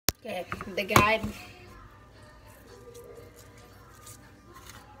Okay, the guide.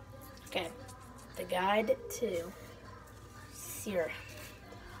 Okay, the guide to sear.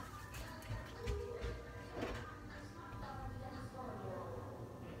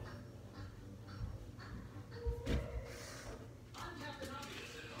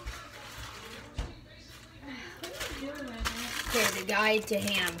 Okay, the guide to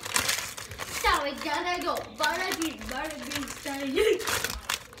ham. So we gotta go butter beef, style.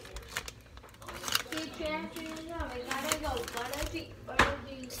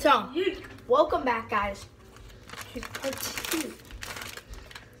 So, welcome back, guys, to part 2.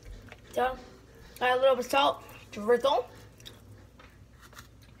 So, got a little bit of salt, drizzle.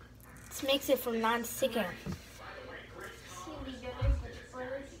 This makes it from non-stick ham.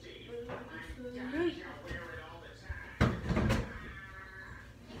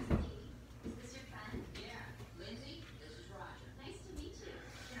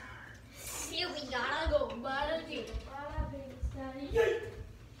 Here we gotta go butter beef, style.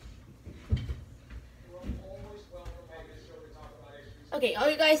 Okay,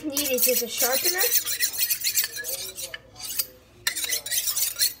 all you guys need is just a sharpener.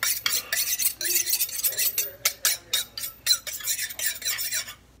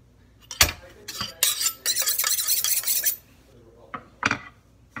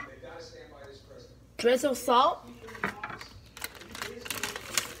 Drizzle salt.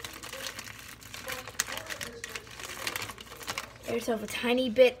 Get yourself a tiny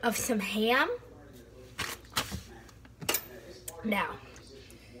bit of some ham. Now,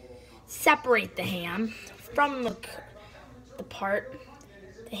 separate the ham from the part.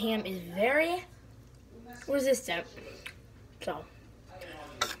 The ham is very resistant. So,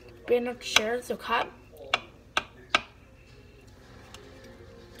 be enough to share, so cut.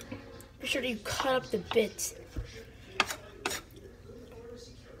 Be sure you cut up the bits.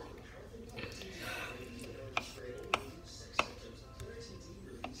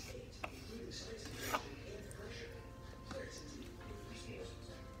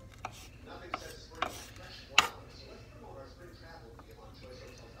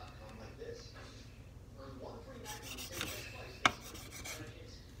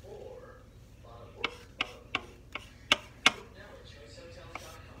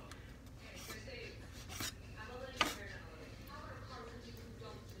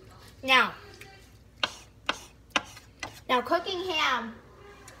 Now cooking ham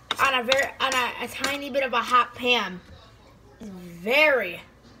on a tiny bit of a hot pan is very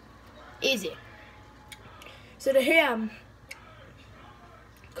easy. So the ham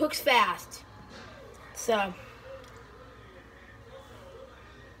cooks fast. So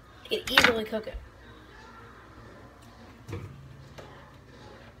you can easily cook it.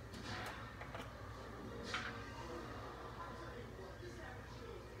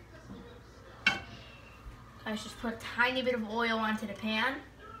 I just put a tiny bit of oil onto the pan.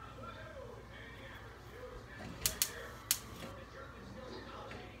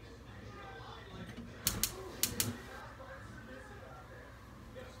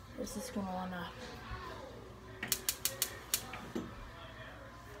 This is going to want to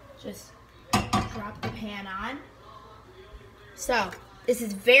just drop the pan on. So this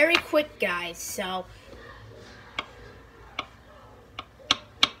is very quick, guys. So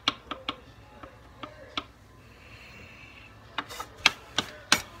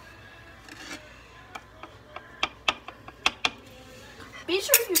be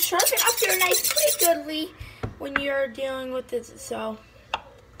sure you sharpen up your knife pretty goodly when you're dealing with this. So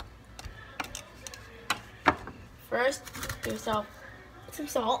first, give yourself some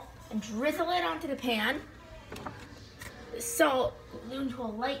salt and drizzle it onto the pan. The salt will go into a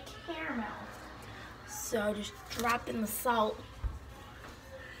light caramel. So just drop in the salt.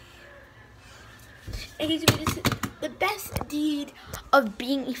 And the best deed of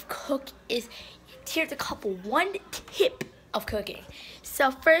being a cook is, here's a couple, one tip of cooking.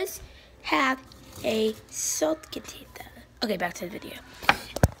 So first, have a salt container. Okay, back to the video.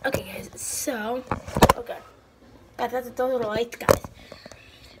 Okay, guys. So, okay, those are the lights, guys.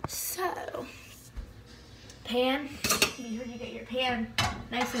 So, pan. Be sure you get your pan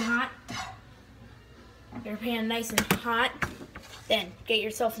nice and hot. Your pan nice and hot. Then get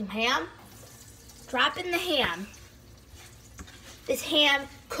yourself some ham. Drop in the ham. This ham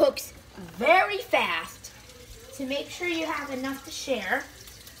cooks very fast. So make sure you have enough to share.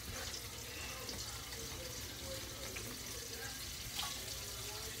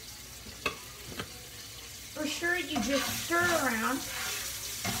 For sure you just stir around.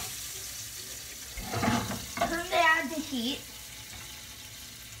 Turn down the heat.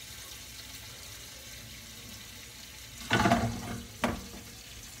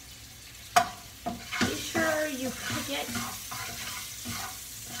 gonna cook it.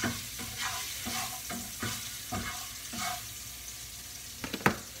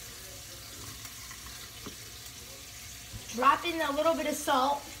 Drop in a little bit of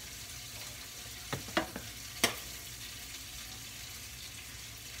salt.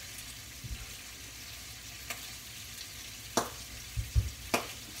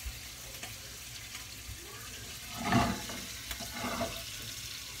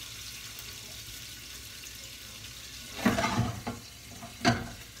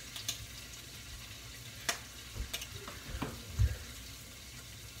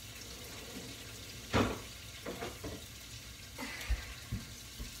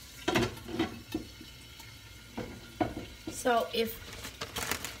 So if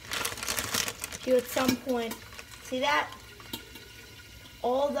you at some point see that,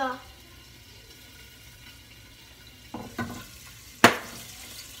 all the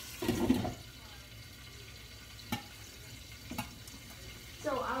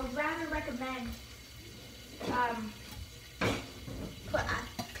so I would rather recommend put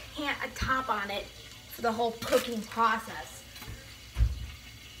a top on it for the whole cooking process.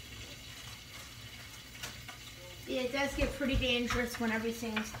 Yeah, it does get pretty dangerous when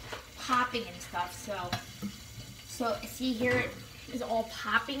everything's popping and stuff. So see here, it is all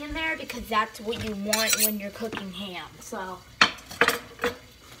popping in there because that's what you want when you're cooking ham. So put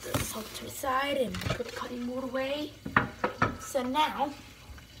the salt to the side and put the cutting board away. So now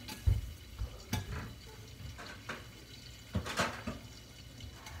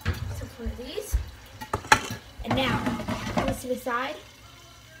one of these, and now put this to the side.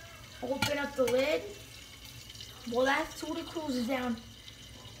 Open up the lid. Well, that sort of cools it down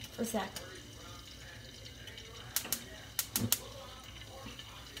for a sec.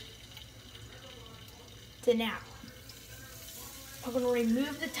 So now, I'm going to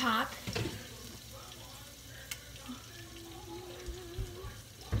remove the top.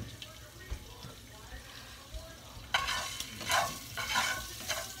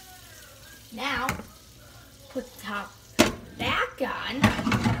 Now, put the top back on.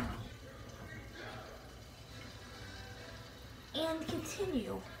 And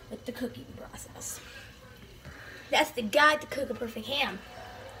continue with the cooking process. That's the guide to cook a perfect ham.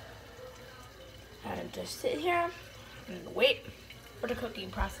 I'm just sit here and wait for the cooking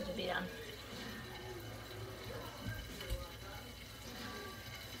process to be done.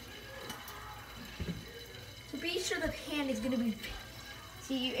 So be sure the pan is going to be,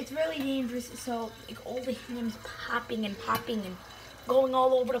 see, it's really dangerous, so like all the ham's popping and going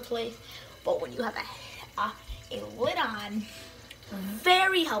all over the place. But when you have a lid on,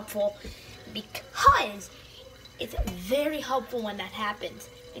 very helpful, because it's very helpful when that happens,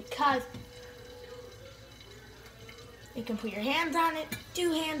 because you can put your hands on it, 2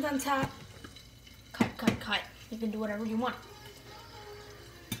 hands on top, cut. You can do whatever you want.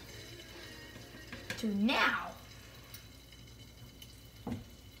 So now,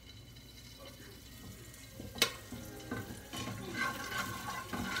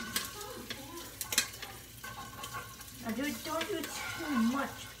 don't do too much,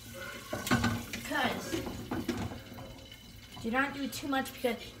 because do not do too much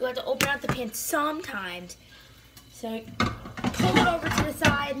because you have to open up the pan sometimes. So pull it over to the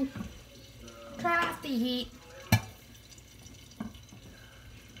side, turn off the heat,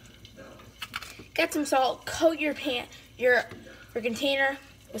 get some salt, coat your container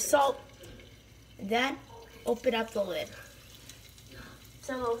with salt, and then open up the lid.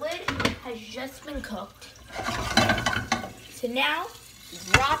 So the lid has just been cooked. So now,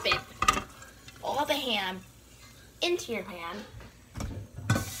 drop it, all the ham, into your pan.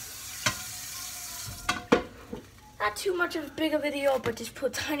 Not too much of a big a video, but just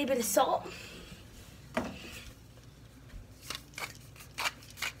put a tiny bit of salt.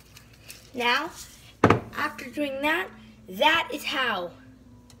 Now, after doing that, that is how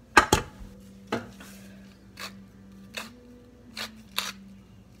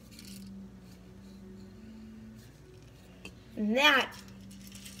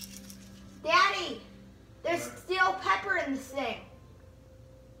Daddy, there's still pepper in this thing.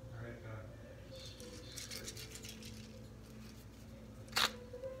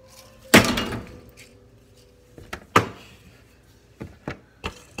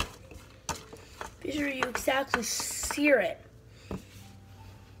 Be sure you exactly sear it.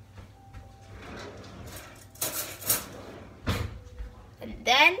 And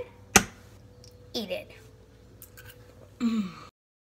then eat it.